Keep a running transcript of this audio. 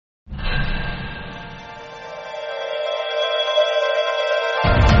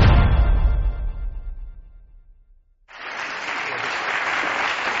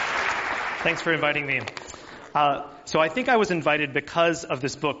Thanks for inviting me. So I think I was invited because of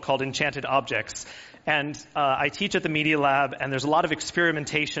this book called Enchanted Objects. And I teach at the Media Lab, and there's a lot of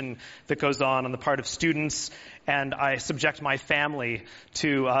experimentation that goes on the part of students, and I subject my family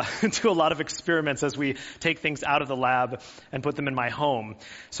to to a lot of experiments as we take things out of the lab and put them in my home.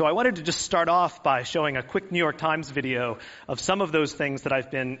 So I wanted to just start off by showing a quick New York Times video of some of those things that I've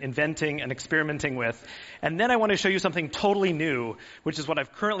been inventing and experimenting with. And then I want to show you something totally new, which is what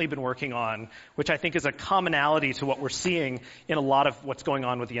I've currently been working on, which I think is a commonality to what we're seeing in a lot of what's going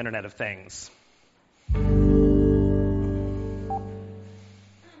on with the Internet of Things.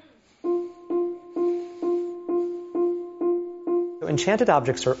 Enchanted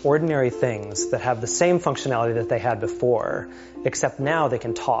objects are ordinary things that have the same functionality that they had before, except now they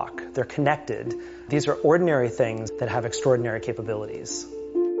can talk. They're connected. These are ordinary things that have extraordinary capabilities.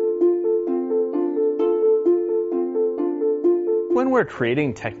 When we're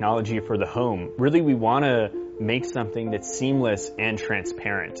creating technology for the home, really we want to make something that's seamless and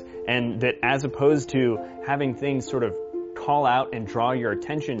transparent, and that as opposed to having things sort of call out and draw your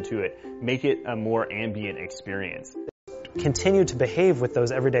attention to it, make it a more ambient experience. Continue to behave with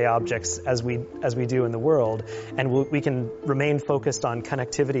those everyday objects as we do in the world, and we can remain focused on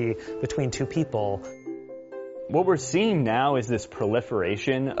connectivity between two people. What we're seeing now is this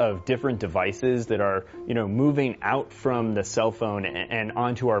proliferation of different devices that are, moving out from the cell phone and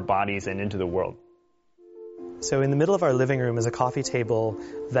onto our bodies and into the world. So in the middle of our living room is a coffee table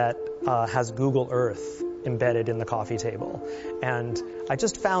that has Google Earth embedded in the coffee table. And I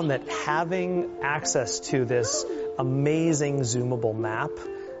just found that having access to this amazing zoomable map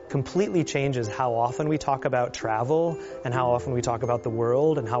completely changes how often we talk about travel and how often we talk about the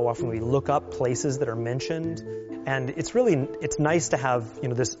world and how often we look up places that are mentioned. And it's nice to have,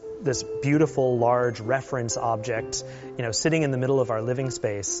 this beautiful large reference object, sitting in the middle of our living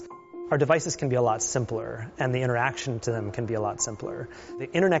space. Our devices can be a lot simpler, and the interaction to them can be a lot simpler. The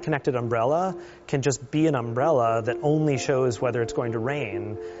internet-connected umbrella can just be an umbrella that only shows whether it's going to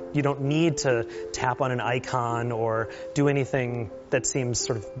rain. You don't need to tap on an icon or do anything that seems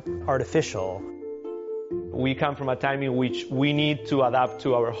sort of artificial. We come from a time in which we need to adapt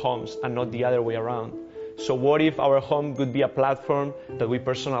to our homes and not the other way around. So what if our home could be a platform that we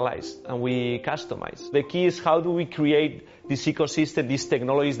personalize and we customize? The key is how do we create this ecosystem, these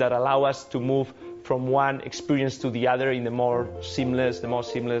technologies that allow us to move from one experience to the other in the most seamless,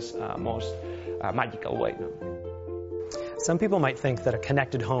 most magical way. Some people might think that a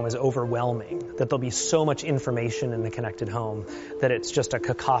connected home is overwhelming, that there'll be so much information in the connected home that it's just a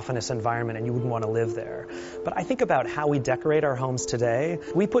cacophonous environment and you wouldn't want to live there. But I think about how we decorate our homes today.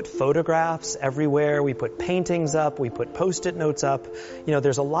 We put photographs everywhere, we put paintings up, we put Post-it notes up.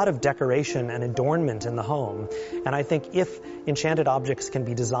 There's a lot of decoration and adornment in the home. And I think if enchanted objects can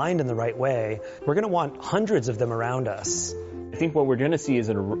be designed in the right way, we're going to want hundreds of them around us. I think what we're going to see is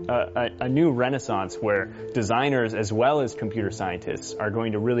a new renaissance where designers as well as computer scientists are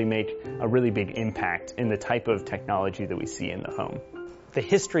going to really make a really big impact in the type of technology that we see in the home. The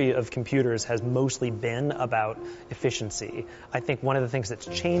history of computers has mostly been about efficiency. I think one of the things that's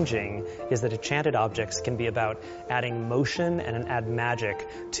changing is that enchanted objects can be about adding motion and add magic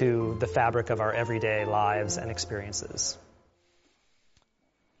to the fabric of our everyday lives and experiences.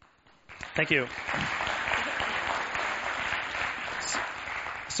 Thank you.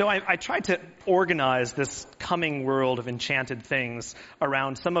 So I tried to organize this coming world of enchanted things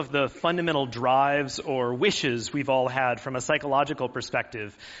around some of the fundamental drives or wishes we've all had from a psychological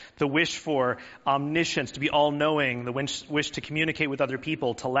perspective. The wish for omniscience, to be all-knowing, the wish to communicate with other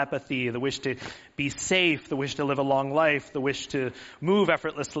people, telepathy, the wish to be safe, the wish to live a long life, the wish to move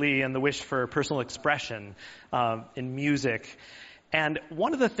effortlessly, and the wish for personal expression in music. And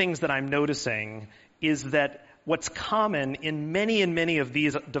one of the things that I'm noticing is that what's common in many of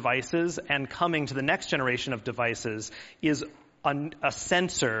these devices and coming to the next generation of devices is a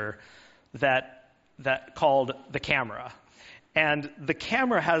sensor that called the camera. And the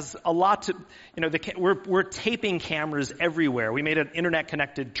camera has a lot to, we're taping cameras everywhere. We made an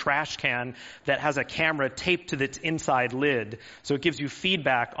internet-connected trash can that has a camera taped to its inside lid. So it gives you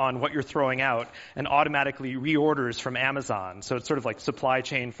feedback on what you're throwing out and automatically reorders from Amazon. So it's sort of like supply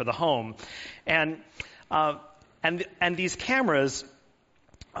chain for the home. And these cameras,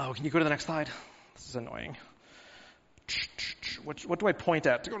 can you go to the next slide? This is annoying. What do I point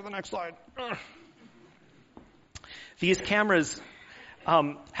at to go to the next slide? These cameras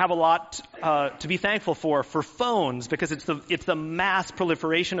have a lot to be thankful for phones, because it's the mass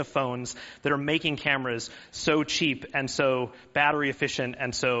proliferation of phones that are making cameras so cheap and so battery efficient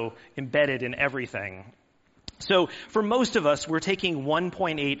and so embedded in everything. So for most of us, we're taking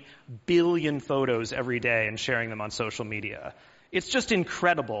 1.8 billion photos every day and sharing them on social media. It's just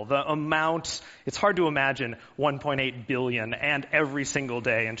incredible, the amount. It's hard to imagine 1.8 billion and every single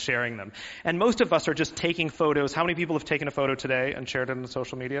day and sharing them. And most of us are just taking photos. How many people have taken a photo today and shared it on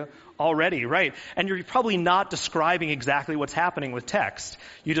social media? Already, right? And you're probably not describing exactly what's happening with text.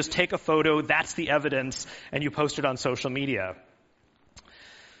 You just take a photo, that's the evidence, and you post it on social media.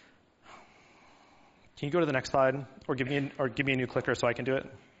 Can you go to the next slide or give me a new clicker so I can do it?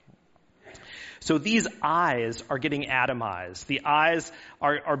 So these eyes are getting atomized. The eyes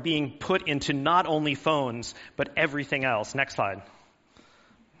are being put into not only phones, but everything else. Next slide.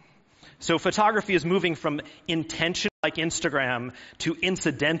 So photography is moving from intentional, like Instagram, to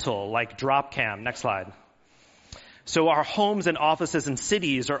incidental, like Dropcam. Next slide. So our homes and offices and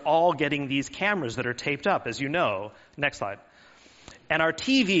cities are all getting these cameras that are taped up, as you know. Next slide. And our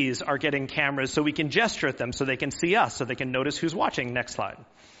TVs are getting cameras so we can gesture at them so they can see us, so they can notice who's watching. Next slide.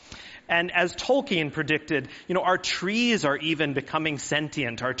 And as Tolkien predicted, our trees are even becoming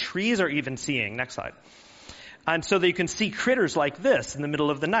sentient. Our trees are even seeing. Next slide. And so they can see critters like this in the middle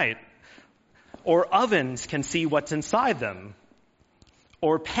of the night. Or ovens can see what's inside them.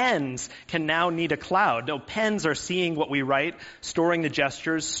 Or pens can now need a cloud. No, pens are seeing what we write, storing the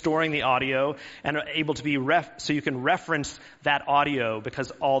gestures, storing the audio, and are able to be so you can reference that audio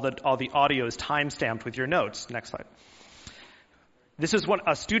because all the audio is time-stamped with your notes. Next slide. This is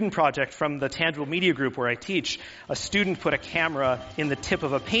a student project from the Tangible Media Group where I teach. A student put a camera in the tip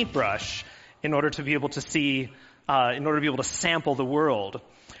of a paintbrush in order to be able to see, in order to be able to sample the world.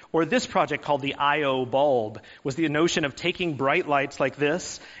 Or this project called the I/O bulb was the notion of taking bright lights like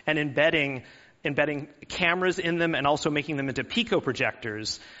this and embedding cameras in them and also making them into pico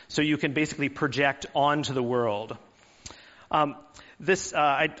projectors so you can basically project onto the world.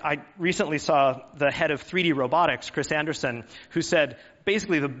 I recently saw the head of 3D robotics, Chris Anderson, who said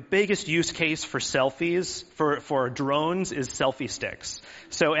basically the biggest use case for selfies, for drones, is selfie sticks.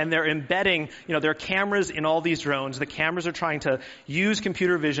 So, and they're embedding, there are cameras in all these drones. The cameras are trying to use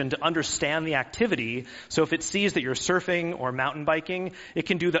computer vision to understand the activity. So if it sees that you're surfing or mountain biking, it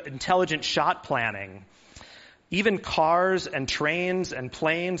can do the intelligent shot planning. Even cars and trains and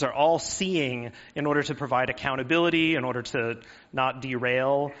planes are all seeing in order to provide accountability, in order to not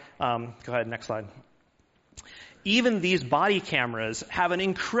derail. Go ahead, next slide. Even these body cameras have an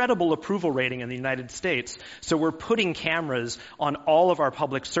incredible approval rating in the United States. So we're putting cameras on all of our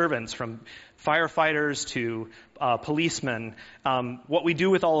public servants, from firefighters to policemen. What we do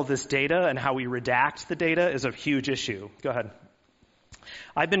with all of this data and how we redact the data is a huge issue. Go ahead.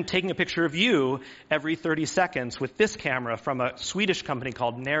 I've been taking a picture of you every 30 seconds with this camera from a Swedish company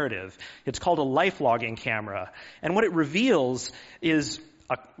called Narrative. It's called a life logging camera. And what it reveals is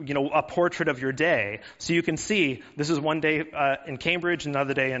a portrait of your day. So you can see, this is one day in Cambridge,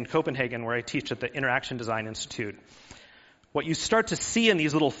 another day in Copenhagen, where I teach at the Interaction Design Institute. What you start to see in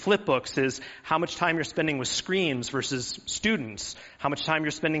these little flip books is how much time you're spending with screens versus students, how much time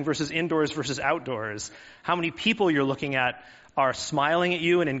you're spending versus indoors versus outdoors, how many people you're looking at are smiling at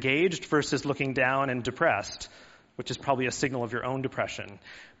you and engaged versus looking down and depressed, which is probably a signal of your own depression.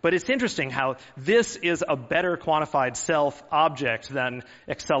 But it's interesting how this is a better quantified self object than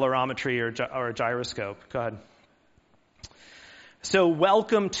accelerometry or a gyroscope. Go ahead. So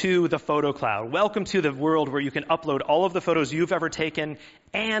welcome to the photo cloud. Welcome to the world where you can upload all of the photos you've ever taken,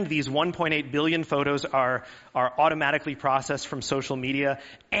 and these 1.8 billion photos are automatically processed from social media,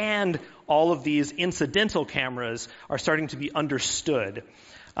 and all of these incidental cameras are starting to be understood.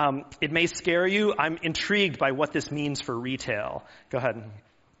 It may scare you. I'm intrigued by what this means for retail. Go ahead.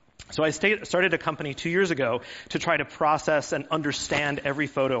 So I started a company 2 years ago to try to process and understand every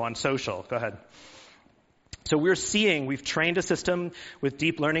photo on social. Go ahead. So we've trained a system with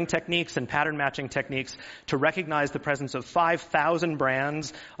deep learning techniques and pattern matching techniques to recognize the presence of 5,000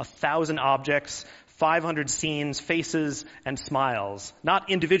 brands, 1,000 objects, 500 scenes, faces, and smiles. Not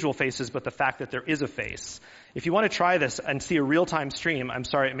individual faces, but the fact that there is a face. If you want to try this and see a real-time stream, I'm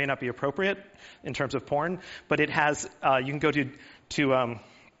sorry, it may not be appropriate in terms of porn, but it has, you can go to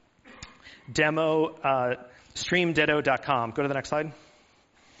streamdedo.com. Go to the next slide.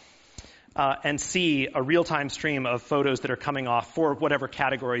 And see a real-time stream of photos that are coming off for whatever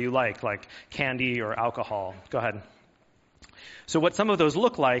category you like candy or alcohol. Go ahead. So what some of those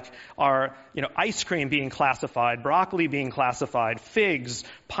look like are, ice cream being classified, broccoli being classified, figs,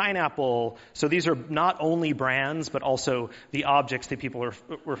 pineapple. So these are not only brands, but also the objects that people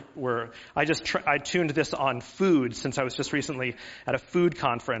were. I tuned this on food since I was just recently at a food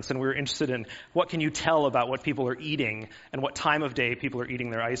conference, and we were interested in what can you tell about what people are eating and what time of day people are eating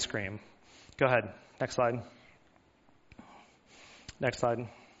their ice cream. Go ahead. Next slide. Next slide.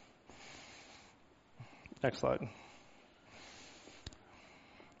 Next slide.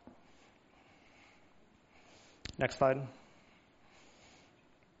 Next slide.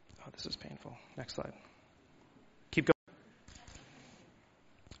 Oh, this is painful. Next slide. Keep going.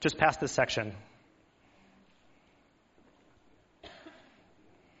 Just past this section.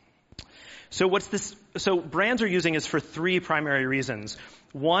 So what's this? So brands are using this for three primary reasons.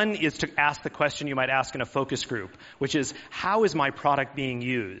 One is to ask the question you might ask in a focus group, which is, how is my product being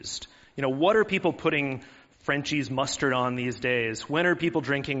used? What are people putting Frenchie's mustard on these days? When are people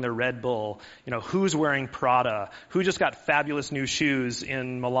drinking their Red Bull? Who's wearing Prada? Who just got fabulous new shoes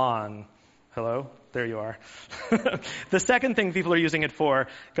in Milan? Hello? There you are. The second thing people are using it for,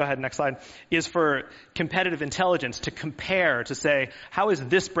 go ahead, next slide, is for competitive intelligence, to compare, to say, how is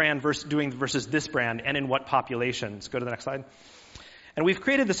this brand doing versus this brand, and in what populations? Go to the next slide. And we've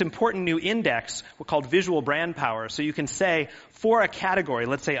created this important new index called Visual Brand Power. So you can say, for a category,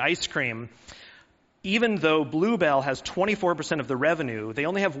 let's say ice cream, even though Bluebell has 24% of the revenue, they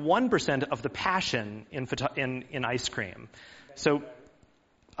only have 1% of the passion in ice cream. So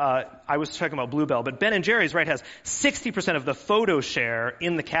I was talking about Bluebell, but Ben & Jerry's, right, has 60% of the photo share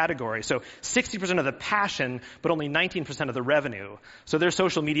in the category. So 60% of the passion, but only 19% of the revenue. So their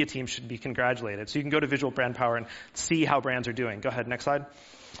social media team should be congratulated. So you can go to Visual Brand Power and see how brands are doing. Go ahead, next slide.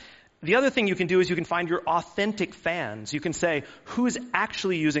 The other thing you can do is you can find your authentic fans. You can say, who's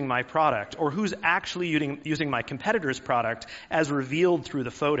actually using my product, or who's actually using my competitor's product as revealed through the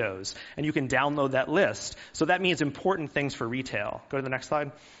photos. And you can download that list. So that means important things for retail. Go to the next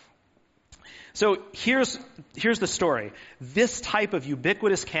slide. So here's the story. This type of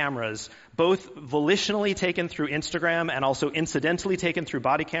ubiquitous cameras, both volitionally taken through Instagram and also incidentally taken through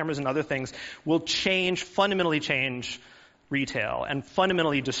body cameras and other things, will fundamentally change retail and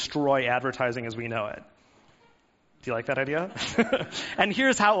fundamentally destroy advertising as we know it. Do you like that idea? And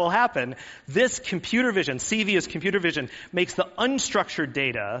here's how it will happen. This computer vision, CV is computer vision, makes the unstructured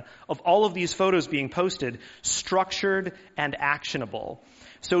data of all of these photos being posted structured and actionable.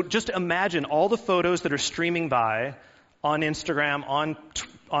 So just imagine all the photos that are streaming by on Instagram,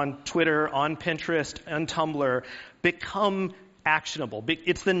 on Twitter, on Pinterest, on Tumblr, become actionable.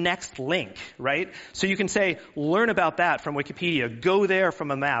 It's the next link, right? So you can say, learn about that from Wikipedia, go there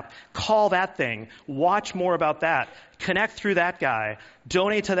from a map, call that thing, watch more about that, connect through that guy,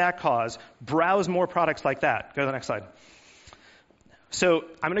 donate to that cause, browse more products like that. Go to the next slide. So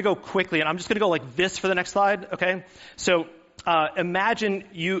I'm going to go quickly, and I'm just going to go like this for the next slide, okay? So imagine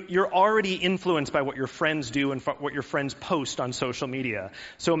you're already influenced by what your friends do and what your friends post on social media.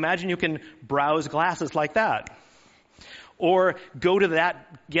 So imagine you can browse glasses like that. Or go to that,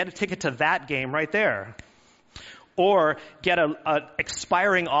 get a ticket to that game right there. Or get an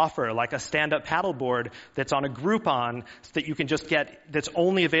expiring offer like a stand-up paddleboard that's on a Groupon that you can just get, that's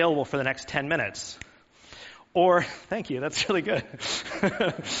only available for the next 10 minutes. Or, thank you, that's really good.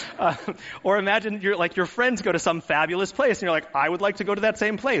 Or imagine your friends go to some fabulous place and you're like, I would like to go to that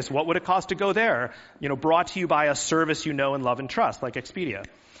same place. What would it cost to go there? Brought to you by a service you know and love and trust, like Expedia.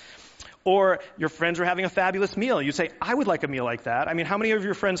 Or your friends are having a fabulous meal. You say, I would like a meal like that. I mean, how many of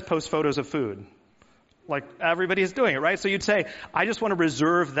your friends post photos of food? Like, everybody is doing it, right? So you'd say, I just want to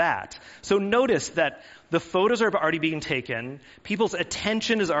reserve that. So notice that the photos are already being taken. People's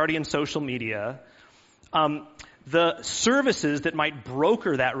attention is already in social media. The services that might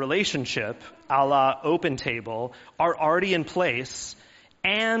broker that relationship, a la OpenTable, are already in place.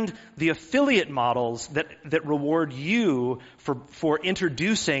 And the affiliate models that reward you for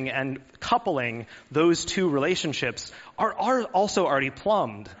introducing and coupling those two relationships are also already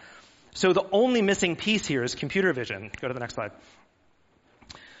plumbed. So the only missing piece here is computer vision. Go to the next slide.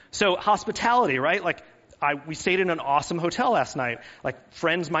 So hospitality, right? We stayed in an awesome hotel last night.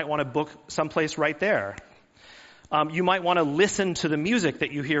 Friends might want to book someplace right there. You might want to listen to the music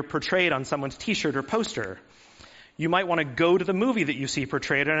that you hear portrayed on someone's t-shirt or poster. You might want to go to the movie that you see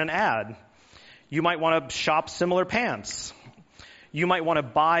portrayed in an ad. You might want to shop similar pants. You might want to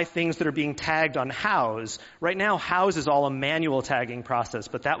buy things that are being tagged on Houzz. Right now, Houzz is all a manual tagging process,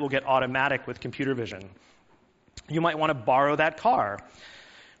 but that will get automatic with computer vision. You might want to borrow that car.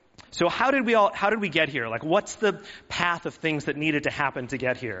 So how did we get here? What's the path of things that needed to happen to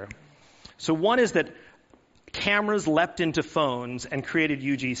get here? So one is that cameras leapt into phones and created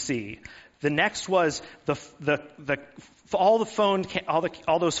UGC. The next was all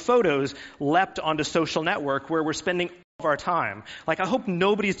those photos leapt onto social network where we're spending all of our time. I hope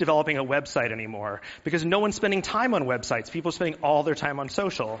nobody's developing a website anymore because no one's spending time on websites. People are spending all their time on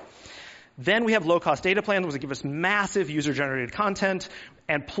social. Then we have low-cost data plans, which give us massive user-generated content,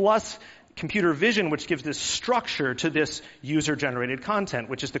 and plus computer vision, which gives this structure to this user-generated content,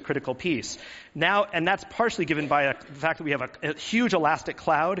 which is the critical piece. Now, and that's partially given by the fact that we have a huge elastic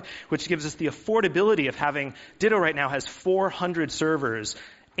cloud, which gives us the affordability of having, Ditto right now has 400 servers,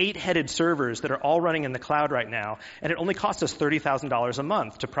 8-headed servers that are all running in the cloud right now, and it only costs us $30,000 a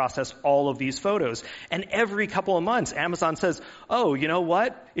month to process all of these photos. And every couple of months, Amazon says, oh, you know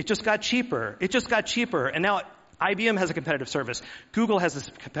what? It just got cheaper. It just got cheaper. And now IBM has a competitive service. Google has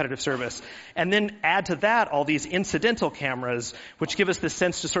a competitive service. And then add to that all these incidental cameras, which give us this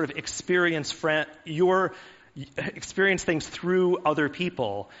sense to sort of experience things through other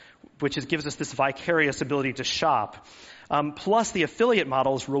people, which gives us this vicarious ability to shop. Plus, the affiliate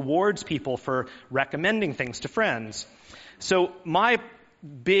models rewards people for recommending things to friends. So my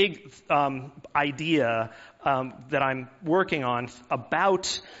big idea that I'm working on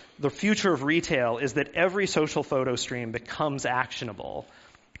about the future of retail is that every social photo stream becomes actionable.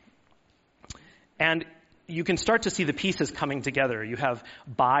 And you can start to see the pieces coming together. You have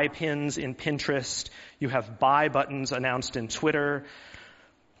buy pins in Pinterest. You have buy buttons announced in Twitter.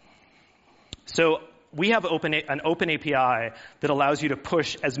 So we have an open API that allows you to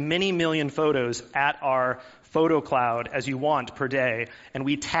push as many million photos at our photo cloud as you want per day, and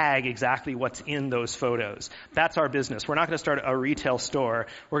we tag exactly what's in those photos. That's our business. We're not going to start a retail store.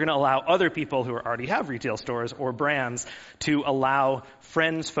 We're going to allow other people who already have retail stores or brands to allow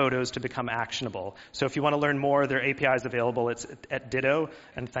friends' photos to become actionable. So if you want to learn more, their API is available. It's at Ditto,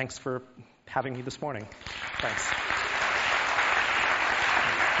 and thanks for having me this morning. Thanks.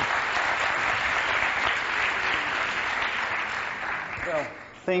 Well,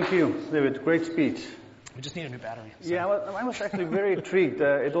 thank you, David. Great speech. We just need a new battery. So. Yeah, I was actually very intrigued.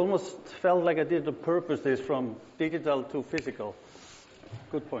 It almost felt like I did on purpose this from digital to physical.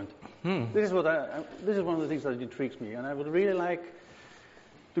 Good point. This is one of the things that intrigues me, and I would really like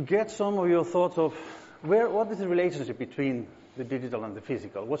to get some of your thoughts of what is the relationship between the digital and the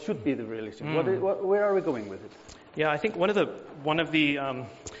physical? What should be the relationship? Where are we going with it? Yeah, I think one of the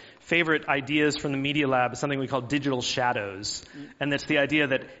favorite ideas from the Media Lab is something we call digital shadows. And it's the idea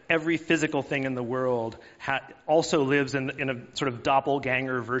that every physical thing in the world also lives in a sort of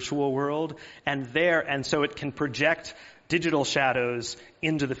doppelganger virtual world. And so it can project digital shadows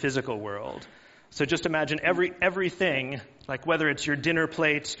into the physical world. So just imagine everything, like whether it's your dinner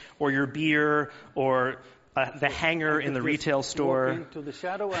plate or your beer or the hanger in the retail store. Into the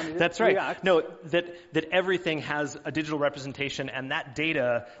shadow and that's right. React. No, that everything has a digital representation, and that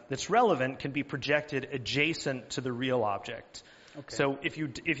data that's relevant can be projected adjacent to the real object. Okay. So if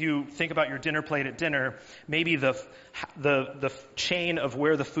you think about your dinner plate at dinner, maybe the chain of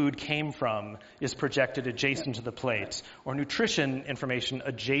where the food came from is projected adjacent to the plate, or nutrition information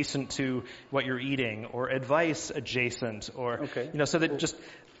adjacent to what you're eating, or advice adjacent, or so that just.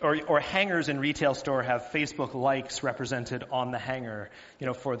 Or hangers in retail store have Facebook likes represented on the hanger,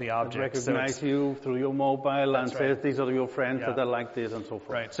 for the object. Recognize you through your mobile and says these are your friends that are like this and so forth.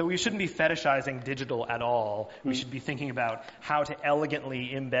 Right. So we shouldn't be fetishizing digital at all. We should be thinking about how to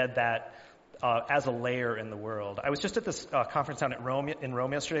elegantly embed that as a layer in the world. I was just at this conference down in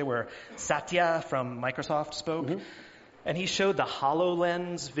Rome yesterday where Satya from Microsoft spoke. And he showed the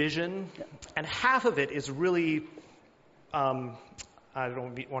HoloLens vision. And half of it is really... I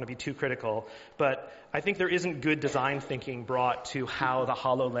don't want to be too critical, but I think there isn't good design thinking brought to how the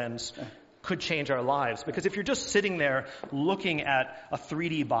HoloLens could change our lives. Because if you're just sitting there looking at a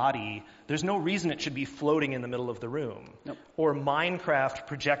 3D body, there's no reason it should be floating in the middle of the room. Nope. Or Minecraft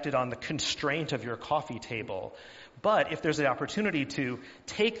projected on the constraint of your coffee table. But if there's an opportunity to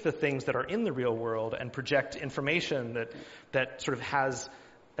take the things that are in the real world and project information that sort of has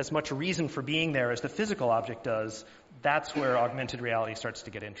as much reason for being there as the physical object does, that's where augmented reality starts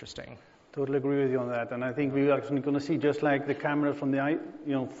to get interesting. Totally agree with you on that. And I think we're actually going to see, just like the cameras from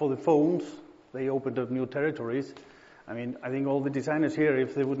for the phones, they opened up new territories. I mean, I think all the designers here,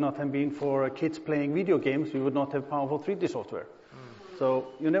 if they would not have been for kids playing video games, we would not have powerful 3D software. So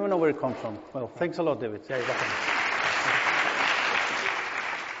you never know where it comes from. Well, thanks a lot, David. Yeah, you're welcome.